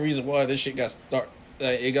whole reason why this shit got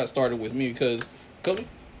started with me. Because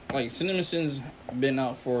like Cinema Sins been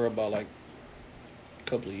out for about like a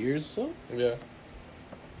couple of years or so. Yeah.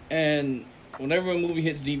 And whenever a movie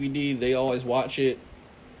hits DVD, they always watch it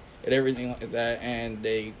and everything like that, and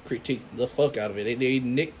they critique the fuck out of it. They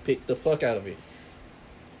nitpick the fuck out of it.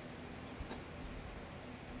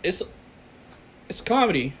 It's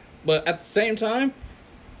comedy, but at the same time,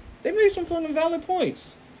 they made some fucking valid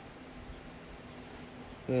points.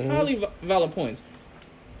 Mm-hmm. Highly valid points.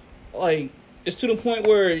 Like, it's to the point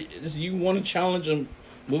where you want to challenge a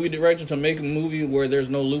movie director to make a movie where there's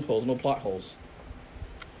no loopholes, no plot holes.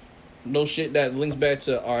 No shit that links back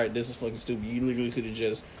to, alright, this is fucking stupid. You literally could have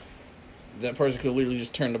just... That person could literally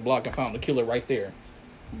just turn the block and found the killer right there.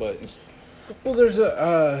 But it's... Well, there's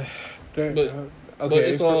a... But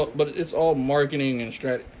it's all marketing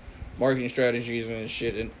and marketing strategies and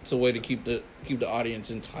shit, and it's a way to keep the audience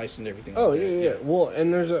enticed and everything. Oh, like that. yeah. Well,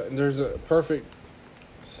 and there's a perfect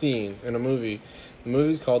scene in a movie. The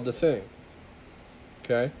movie's called The Thing.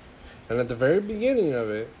 Okay? And at the very beginning of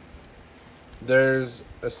it, there's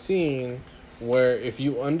a scene where if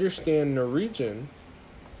you understand Norwegian,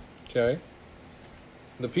 okay,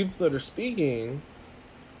 the people that are speaking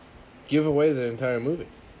give away the entire movie.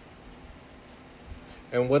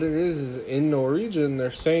 And what it is in Norwegian,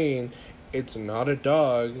 they're saying, it's not a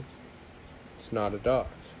dog, it's not a dog.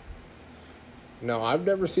 Now, I've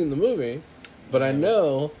never seen the movie, but I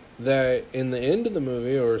know that in the end of the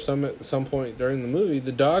movie, or at some point during the movie,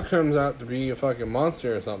 the dog comes out to be a fucking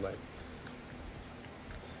monster or something.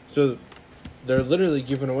 So, they're literally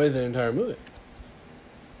giving away the entire movie.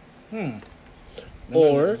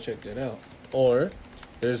 Or, check that out. Or,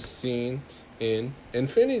 there's a scene in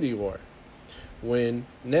Infinity War when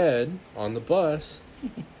Ned, on the bus,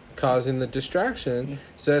 causing the distraction,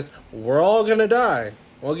 says, we're all gonna die.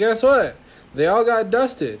 Well, guess what? They all got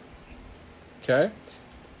dusted. Okay?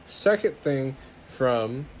 Second thing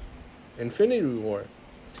from Infinity War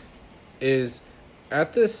is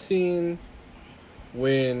at this scene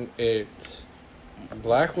when it's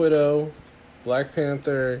Black Widow, Black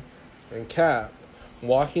Panther, and Cap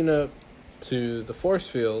walking up to the force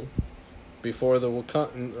field before the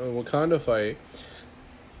Wakanda fight,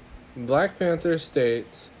 Black Panther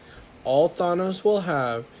states, all Thanos will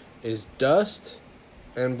have is dust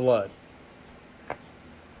and blood.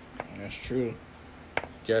 That's true.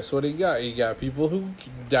 Guess what he got? He got people who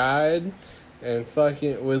died and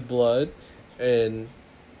fucking with blood, and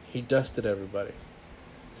he dusted everybody.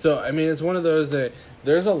 So, I mean, it's one of those that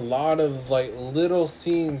there's a lot of, like, little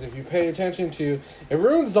scenes, if you pay attention to, it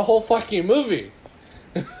ruins the whole fucking movie.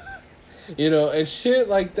 And shit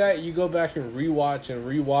like that, you go back and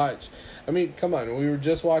rewatch. I mean, come on, we were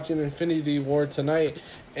just watching Infinity War tonight,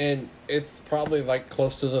 and it's probably, like,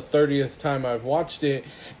 close to the 30th time I've watched it,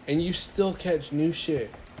 and you still catch new shit.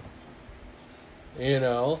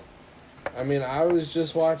 I mean, I was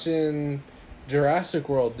just watching Jurassic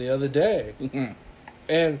World the other day.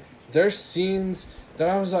 And there's scenes that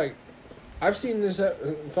I was like, I've seen this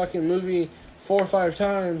fucking movie 4 or 5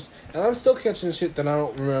 times, and I'm still catching shit that I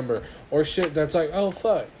don't remember. Or shit that's like, oh,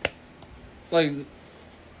 fuck. Like,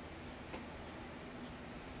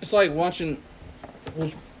 it's like watching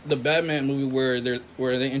the Batman movie where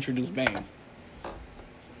they introduce Bane.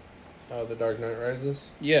 Oh, The Dark Knight Rises?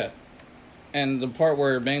 Yeah. And the part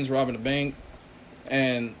where Bane's robbing the bank,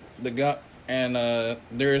 and there's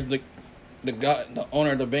the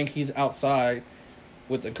owner of the bank, he's outside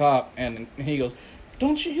with the cop, and he goes,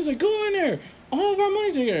 don't you? He's like, go in there. All of our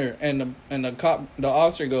money's in there. And the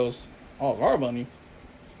officer goes, all of our money?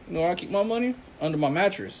 You know where I keep my money? Under my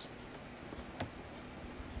mattress.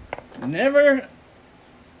 Never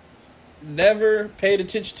paid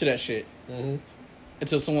attention to that shit. Mm-hmm.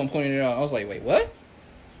 Until someone pointed it out. I was like, wait, what?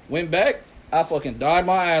 Went back, I fucking died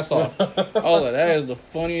my ass off. I was like, that is the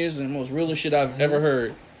funniest and most realest shit I've ever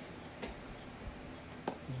heard.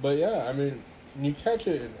 But yeah, I mean, you catch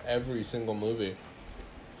it in every single movie.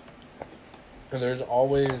 And there's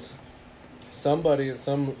always somebody at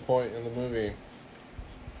some point in the movie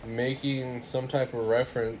making some type of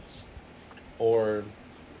reference or,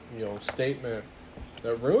 statement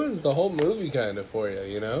that ruins the whole movie kind of for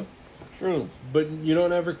you, True. But you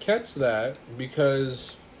don't ever catch that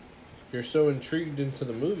because you're so intrigued into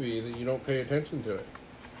the movie that you don't pay attention to it.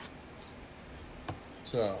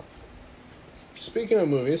 So, speaking of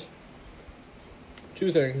movies,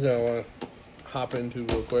 two things I want to hop into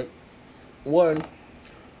real quick. One,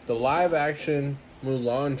 the live action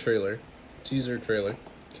Mulan teaser trailer,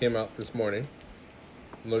 came out this morning.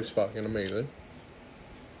 Looks fucking amazing.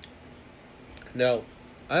 Now,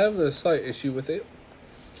 I have a slight issue with it.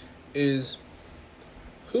 Is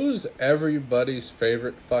who's everybody's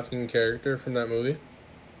favorite fucking character from that movie?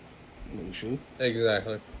 Mushu.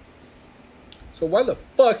 Exactly. So why the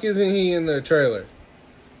fuck isn't he in the trailer?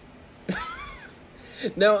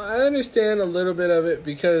 Now, I understand a little bit of it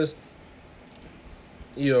because,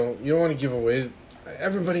 you don't want to give away...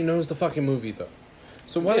 Everybody knows the fucking movie, though.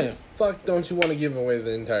 So why the fuck don't you want to give away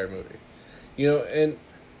the entire movie? And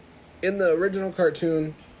in the original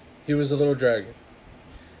cartoon, he was a little dragon.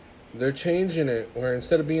 They're changing it where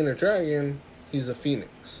instead of being a dragon, he's a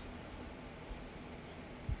phoenix.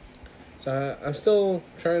 So I'm still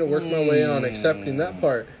trying to work my way on accepting that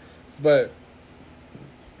part. But,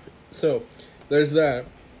 so, there's that.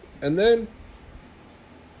 And then,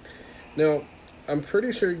 now, I'm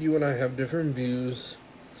pretty sure you and I have different views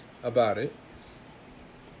about it.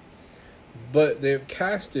 But they've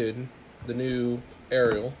casted the new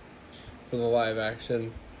Ariel for the live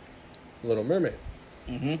action Little Mermaid.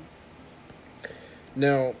 Mm-hmm.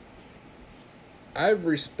 Now, I've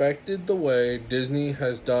respected the way Disney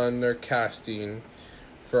has done their casting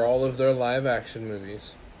for all of their live action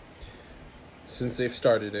movies since they've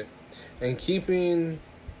started it. And keeping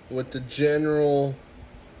with the general,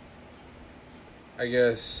 I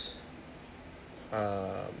guess,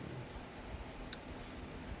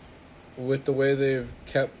 with the way they've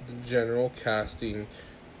kept the general casting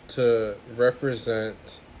to represent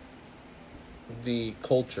the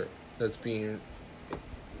culture that's being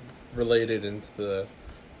related into the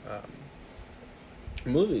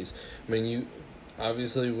movies. I mean, you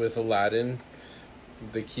obviously with Aladdin,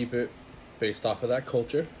 they keep it based off of that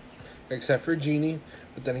culture, except for Genie.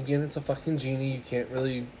 But then again, it's a fucking genie. You can't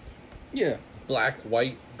really, black,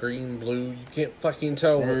 white, green, blue. You can't fucking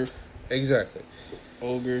tell. Smurf. Exactly.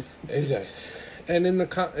 Ogre. Exactly. And in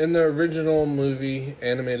the original movie,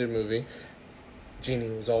 animated movie, Genie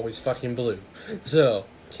was always fucking blue. So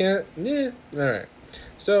all right.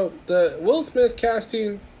 So, the Will Smith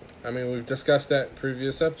casting, I mean, we've discussed that in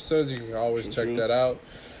previous episodes. You can always check that out.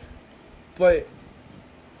 But,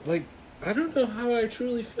 I don't know how I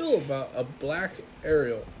truly feel about a black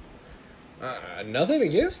Ariel. Nothing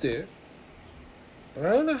against it. But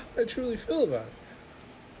I don't know how I truly feel about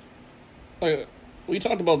it. We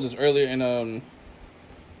talked about this earlier, and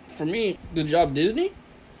for me, good job, Disney.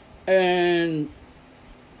 And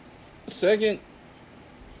second,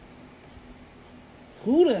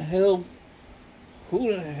 who the hell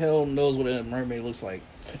knows what a mermaid looks like?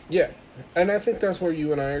 Yeah, and I think that's where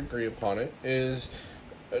you and I agree upon it, is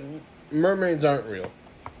mermaids aren't real.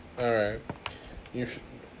 Alright. You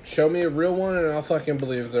show me a real one and I'll fucking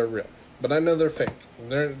believe they're real. But I know they're fake.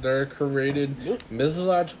 They're a created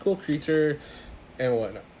mythological creature and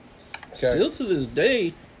whatnot. Okay? Still to this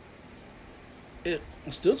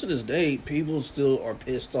day, people still are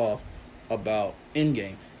pissed off about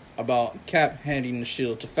Endgame. About Cap handing the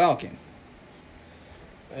shield to Falcon.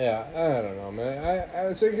 Yeah, I don't know, man.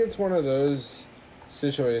 I think it's one of those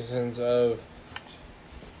situations of...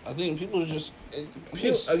 I think people are just...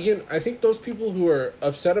 Again, I think those people who are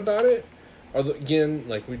upset about it are, again,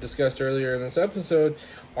 like we discussed earlier in this episode,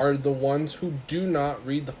 are the ones who do not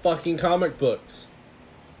read the fucking comic books.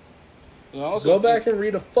 Go back and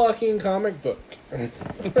read a fucking comic book.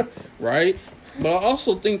 Right? But I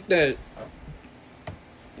also think that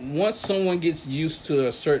once someone gets used to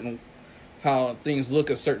how things look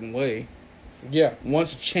a certain way,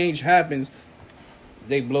 once change happens,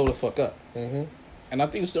 they blow the fuck up. Mm-hmm. And I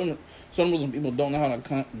think some of those people don't know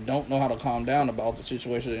how to calm down about the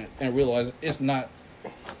situation and realize it's not,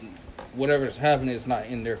 whatever is happening is not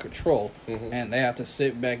in their control, and they have to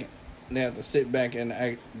sit back. They have to sit back and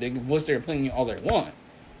act. They voice their opinion all they want.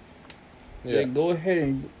 They go ahead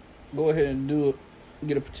and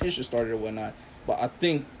get a petition started or whatnot. But I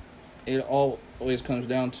think it always comes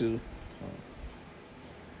down to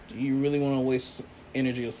Do you really want to waste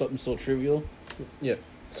energy on something so trivial? Yeah.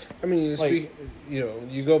 I mean,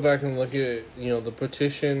 you go back and look at, the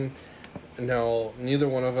petition. Now, neither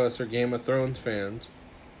one of us are Game of Thrones fans.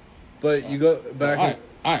 But you go back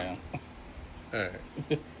I am.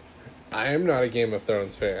 Alright. I am not a Game of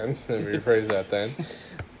Thrones fan. Let me rephrase that then.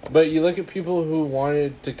 But you look at people who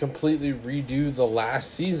wanted to completely redo the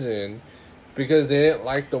last season because they didn't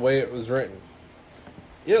like the way it was written.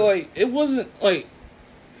 Yeah, like, it wasn't, like,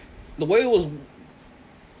 the way it was,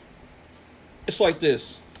 it's like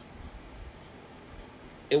this.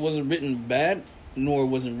 It wasn't written bad, nor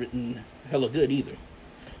wasn't written hella good either.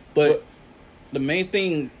 But the main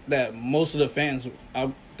thing that most of the fans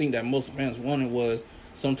wanted was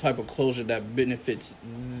some type of closure that benefits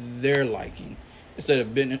their liking, instead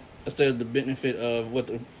of the benefit of what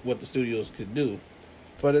the studios could do.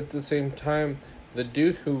 But at the same time, the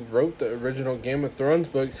dude who wrote the original Game of Thrones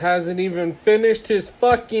books hasn't even finished his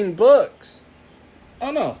fucking books.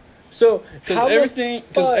 Oh no! So because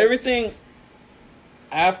everything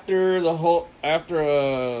after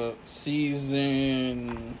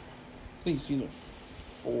season, I think season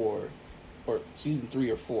 4 or season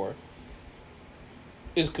 3 or 4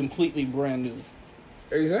 is completely brand new.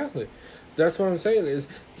 Exactly. That's what I'm saying is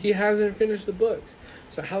he hasn't finished the books.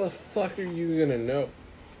 So how the fuck are you gonna know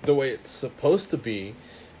the way it's supposed to be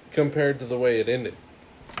compared to the way it ended?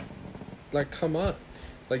 Like, come on.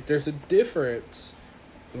 Like, there's a difference.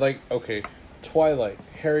 Like, okay, Twilight,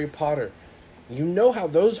 Harry Potter. You know how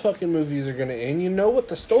those fucking movies are gonna end. You know what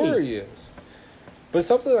the story is. But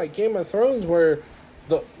something like Game of Thrones, where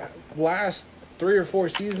the last 3 or 4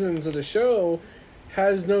 seasons of the show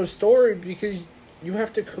has no story because you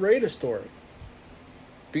have to create a story.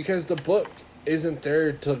 Because the book isn't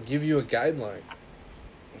there to give you a guideline.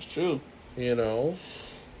 It's true. You know?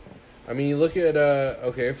 I mean, you look at,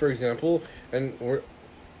 for example, and we're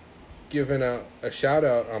giving out a shout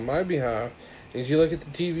out on my behalf, is you look at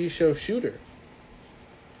the TV show Shooter.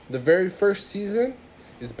 The very first season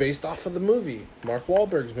is based off of the movie, Mark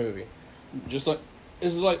Wahlberg's movie. It's just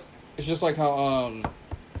like how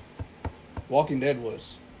Walking Dead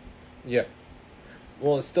was. Yeah.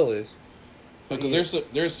 Well, it still is. Because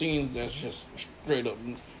there's scenes that's just straight up.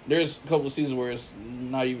 There's a couple of seasons where it's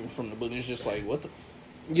not even from the book. It's just like, what the.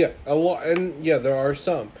 Yeah, a lot, and yeah, there are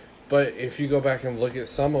some. But if you go back and look at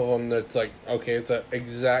some of them, that's like, okay, it's a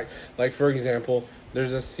exact. Like, for example,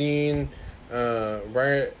 there's a scene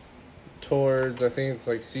right towards, I think it's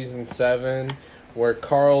like season 7, where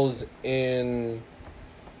Carl's in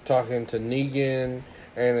talking to Negan,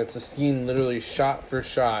 and it's a scene literally shot for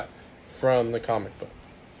shot from the comic book.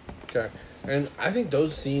 Okay. And I think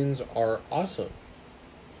those scenes are awesome.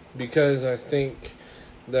 Because I think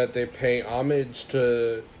that they pay homage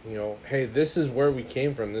to, hey, this is where we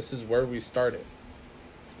came from. This is where we started.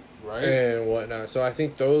 Right. And whatnot. So I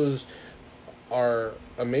think those are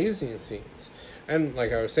amazing scenes. And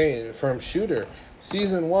like I was saying, from Shooter,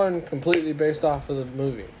 season 1 completely based off of the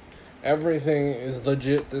movie. Everything is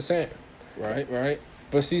legit the same. Right.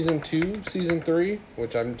 But season 2, season 3,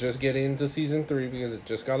 which I'm just getting into season 3 because it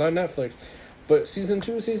just got on Netflix. But season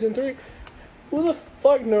 2, season 3, who the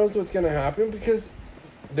fuck knows what's going to happen? Because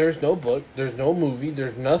there's no book, there's no movie,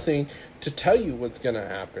 there's nothing to tell you what's going to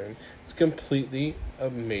happen. It's completely a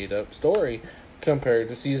made-up story compared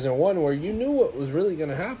to season 1, where you knew what was really going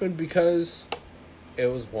to happen because it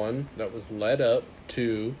was one that was led up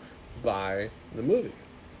to by the movie.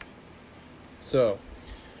 So,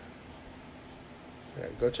 yeah,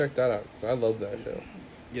 go check that out. I love that show.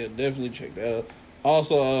 Yeah, definitely check that out.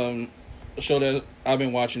 Also, a show that I've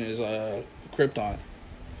been watching is Krypton.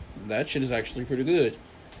 That shit is actually pretty good.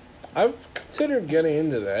 I've considered getting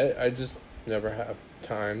into that. I just never have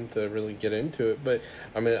time to really get into it. But,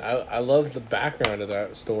 I mean, I love the background of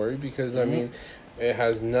that story because, I mean, it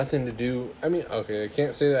has nothing to do... I mean, okay, I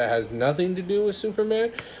can't say that it has nothing to do with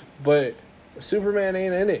Superman, but Superman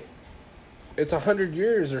ain't in it. It's 100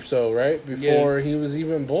 years or so, right? Before he was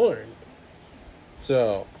even born.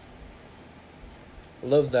 So,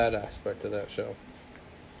 love that aspect of that show.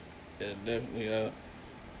 Yeah, definitely.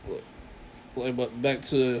 But back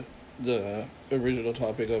to the original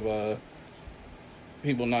topic of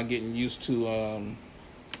people not getting used to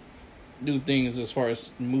do things as far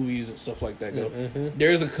as movies and stuff like that go. Mm-hmm.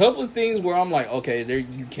 There's a couple of things where I'm like, okay,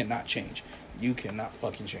 you cannot change. You cannot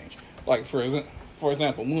fucking change. Like, for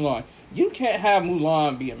example, Mulan. You can't have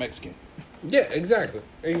Mulan be a Mexican. Yeah, exactly.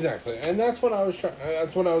 And that's what I was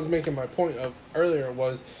that's what I was making my point of earlier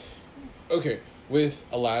was, okay, with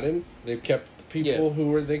Aladdin, they've kept the people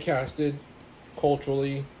who they casted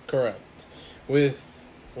culturally correct. With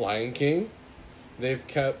Lion King, they've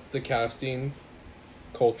kept the casting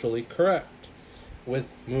culturally correct.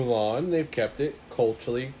 With Mulan, they've kept it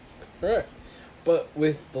culturally correct. But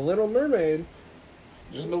with The Little Mermaid,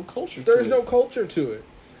 There's no culture. there's to no it. culture to it.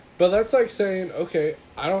 But that's like saying, okay,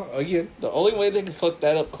 I don't, again, The only way they can fuck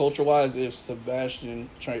that up culture wise is Sebastian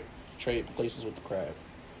trade places with the crab.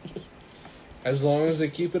 as long as they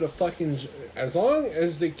keep it as long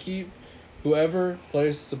as they keep whoever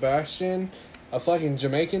plays Sebastian a fucking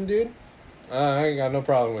Jamaican dude, I ain't got no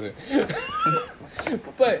problem with it.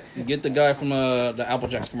 But Get the guy from the Apple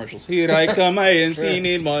Jacks commercials. Here I come, I ain't seen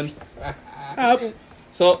him on.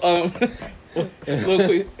 So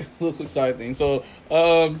little quick side thing. So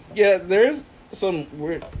yeah, there's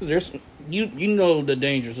you know the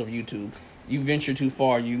dangers of YouTube. You venture too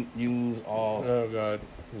far, you lose all. oh god,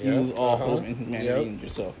 You lose all hope in humanity and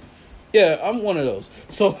yourself. Yeah, I'm one of those.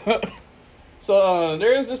 So,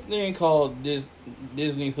 there is this thing called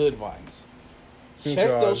Disney Hood Vines. Check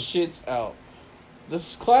God. those shits out.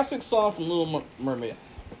 This classic song from Little Mermaid,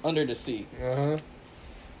 Under the Sea,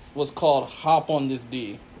 was called "Hop on This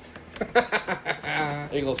D."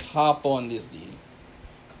 It goes, "Hop on this D,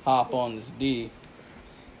 hop on this D.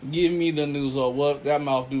 Give me the news of what that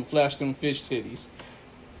mouth do. Flash them fish titties."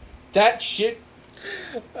 That shit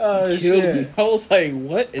Oh killed shit. me. I was like,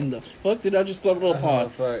 what in the fuck did I just stumble upon?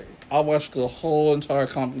 Fuck. I watched the whole entire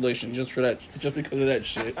compilation just because of that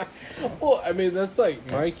shit. Well, I mean, that's like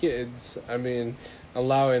my kids. I mean,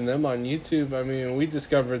 allowing them on YouTube. I mean, we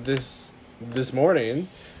discovered this morning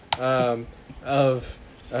of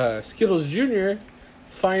Skittles Jr.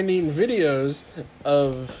 finding videos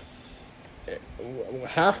of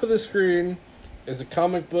half of the screen is a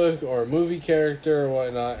comic book or a movie character or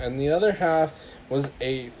whatnot, and the other half was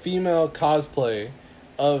a female cosplay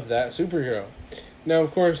of that superhero. Now,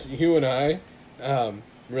 of course, you and I,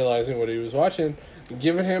 realizing what he was watching,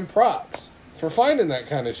 giving him props for finding that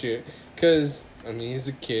kind of shit. Because, I mean, he's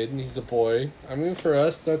a kid and he's a boy. I mean, for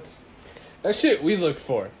us, that's shit we look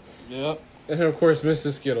for. Yep. And, of course,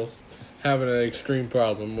 Mrs. Skittles having an extreme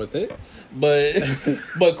problem with it.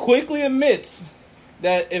 But quickly admits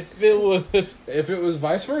that if it was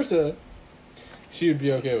vice versa, she would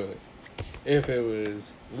be okay with it. If it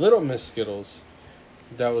was Little Miss Skittles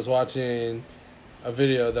that was watching a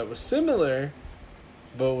video that was similar,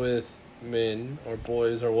 but with men or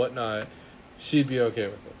boys or whatnot, she'd be okay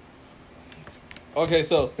with it. Okay,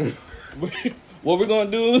 so what we're gonna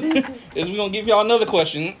do is we're gonna give y'all another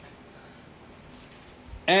question.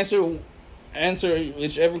 Answer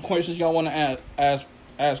whichever questions y'all want to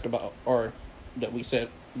ask about, or that we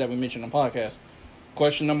mentioned on the podcast.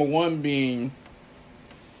 Question number 1 being,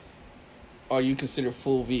 are you considered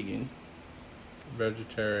full vegan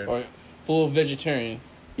Vegetarian. or full vegetarian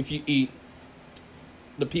if you eat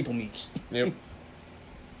the people meats? Yep.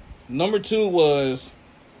 Number 2 was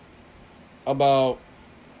about,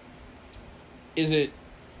 is it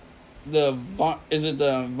the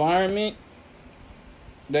environment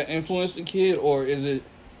that influenced the kid, or is it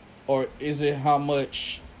how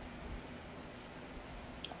much?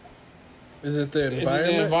 Is it the environment? Is it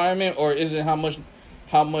the environment, or is it how much?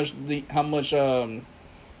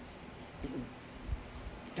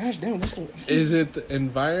 Gosh damn! What's the? Is it the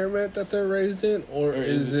environment that they're raised in, or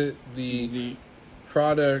is it the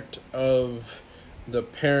product of the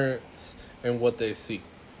parents and what they see?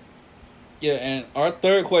 Yeah, and our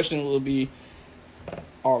third question will be: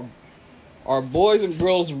 Are boys and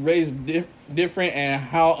girls raised different, and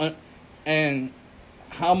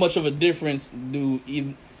how much of a difference do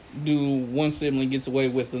one sibling gets away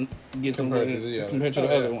with compared to the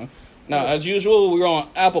other one? Now, as usual, we're on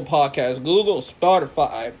Apple Podcasts, Google,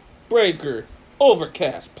 Spotify, Breaker,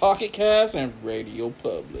 Overcast, Pocket Cast, and Radio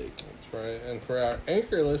Public. That's right. And for our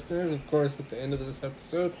Anchor listeners, of course, at the end of this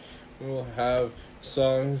episode, we will have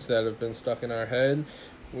songs that have been stuck in our head.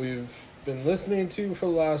 We've been listening to for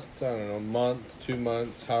the last, month, 2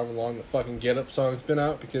 months, however long the fucking Get Up song's been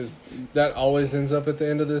out, because that always ends up at the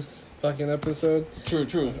end of this fucking episode.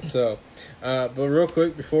 True. So, but real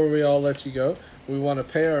quick, before we all let you go, we want to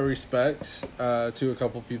pay our respects to a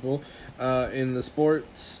couple people in the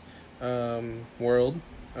sports world.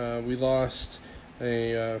 We lost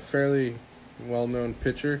a fairly well-known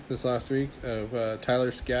pitcher this last week of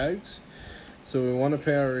Tyler Skaggs. So we want to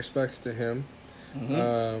pay our respects to him.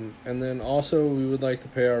 Mm-hmm. And then also we would like to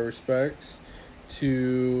pay our respects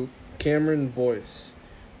to Cameron Boyce,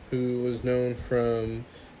 who was known from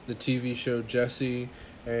the TV show Jessie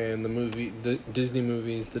and the Disney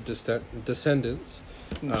movies The Descendants.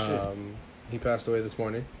 He passed away this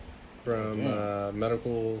morning from a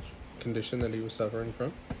medical condition that he was suffering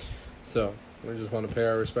from. So We just want to pay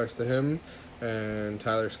our respects to him and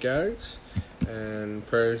Tyler Skaggs, and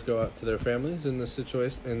prayers go out to their families in this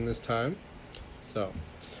situation, in this time. So,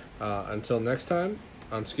 until next time,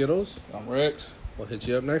 I'm Skittles. I'm Rex. We'll hit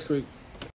you up next week.